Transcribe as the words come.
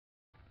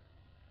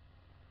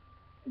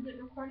Is it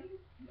recording?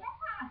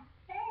 Yeah.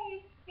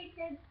 Hey,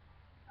 kids.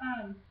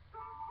 What's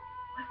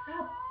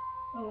up?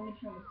 Oh, let me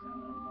turn this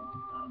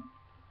down.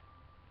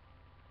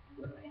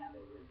 Where do I have it?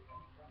 Where's it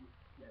coming from?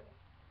 There.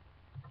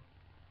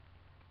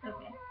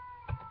 Okay.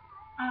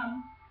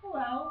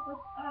 Hello.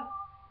 What's up?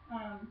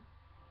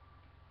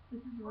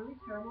 This is a really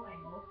terrible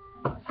angle.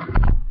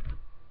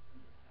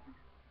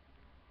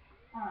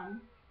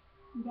 I'm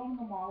going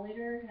to the mall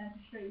later and I have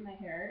to straighten my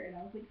hair, and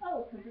I was like,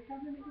 oh, perfect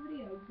time to make a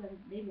video because I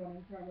haven't made one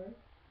in forever.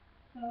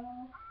 So,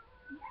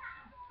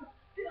 yeah, let's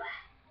do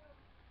it.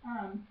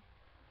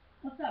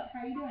 What's up?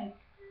 How are you doing?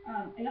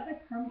 I got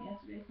my permit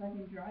yesterday, so I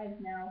can drive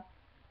now,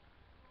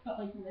 but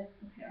like with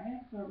a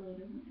parent, so it really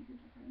doesn't make a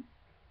difference.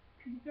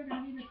 Because if they're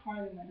gonna be in the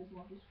car, they might as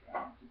well just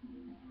drive. Just me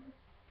and my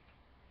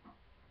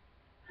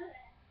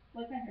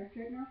like my hair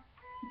straightener?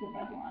 It's a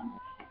red one.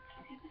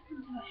 Okay, let's do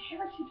a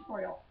hair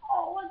tutorial.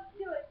 Oh, let's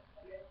do it.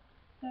 Okay.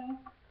 So,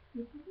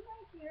 this is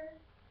my hair.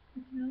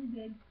 It's really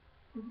big,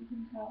 as you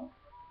can tell.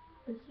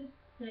 It's just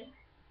thick,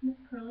 and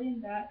it's curly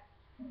and back.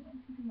 I don't know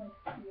if you can like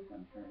see if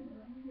I'm turning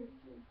around here. It's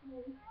really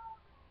curly.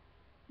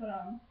 But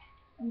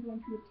I'm going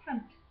to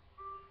attempt to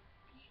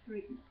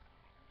straighten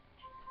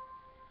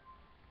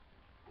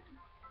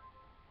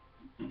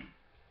it.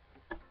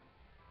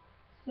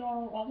 So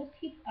while this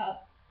heats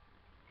up,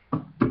 I'll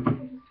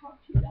just talk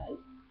to you guys.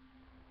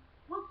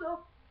 What's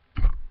up?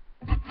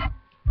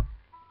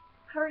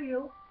 How are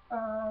you?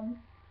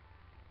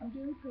 I'm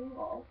doing pretty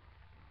well.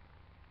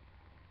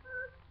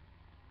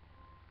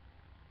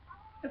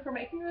 If we're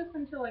making this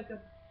into like a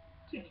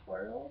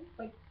tutorial,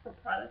 like for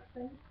product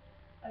things,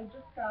 I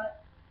just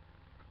got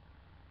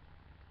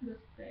this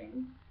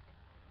thing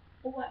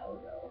a while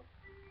ago,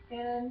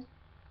 and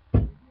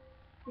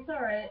it's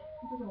alright.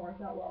 It doesn't work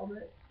that well,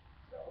 but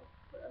so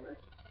whatever.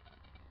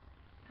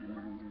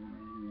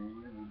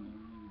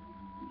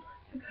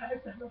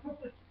 Guys, I don't know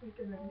what to make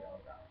a video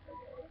about.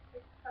 Okay,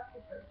 I have to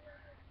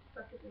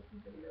suck at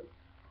making videos.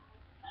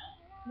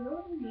 You know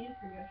what you need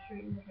for your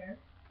straighten your hair?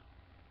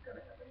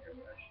 Gotta have a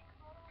hairbrush.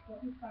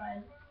 Let me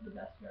find the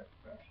best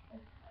hairbrush I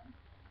can find.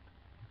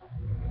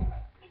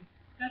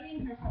 Gotta be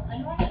in hairstyle. I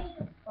know I have like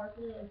a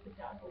sparkly, like the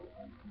dazzle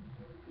one.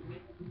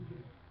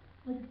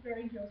 Like it's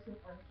very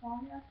Joseph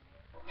Armstrong-esque.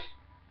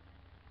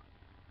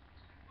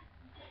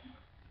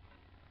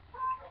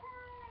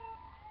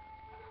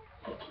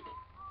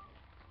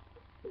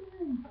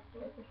 I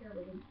like the hair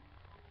ribbon.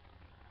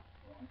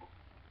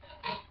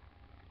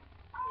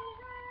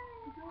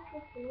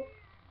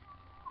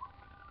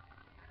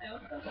 I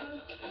also have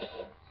this one.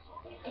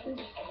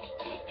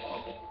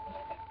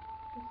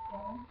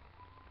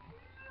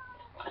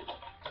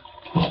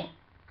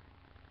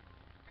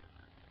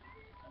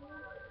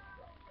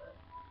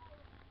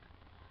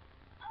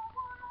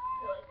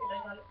 I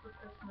got it for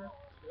Christmas.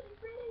 It's really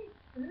pretty.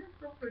 Isn't it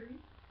so pretty?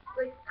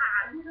 Like,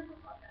 look at the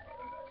fuck out of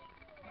it.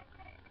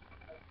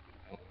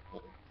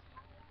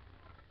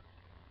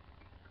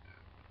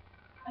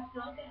 I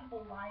feel like I have a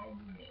lion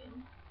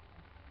mane.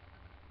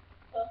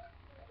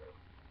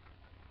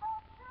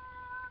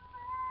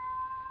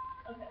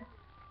 Okay.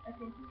 I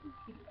think this is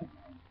cute enough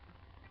now.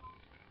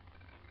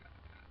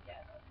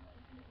 Yeah, that's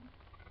nice.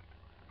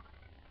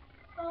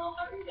 So,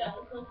 how are you guys?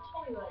 Like,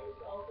 tell me about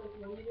yourself. Like,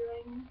 what are you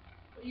doing?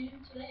 What are you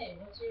doing today?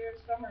 What's your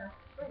summer?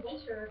 Or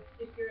winter,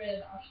 if you're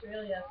in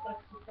Australia.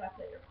 Sucks the fact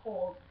that you're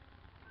cold.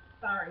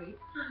 Sorry.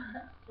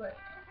 But,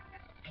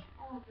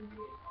 oh, it's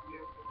beautiful.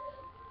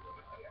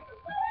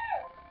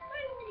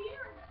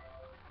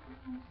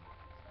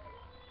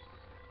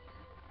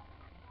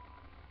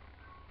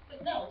 But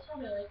no, tell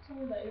me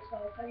about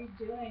yourself. How are you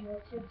doing?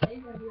 What's your day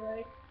gonna be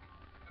like?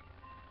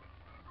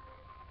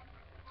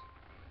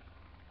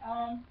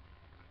 I'm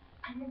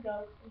gonna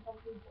go. I'm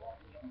probably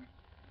boring you.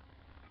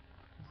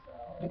 So,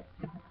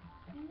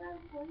 see you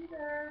guys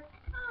later.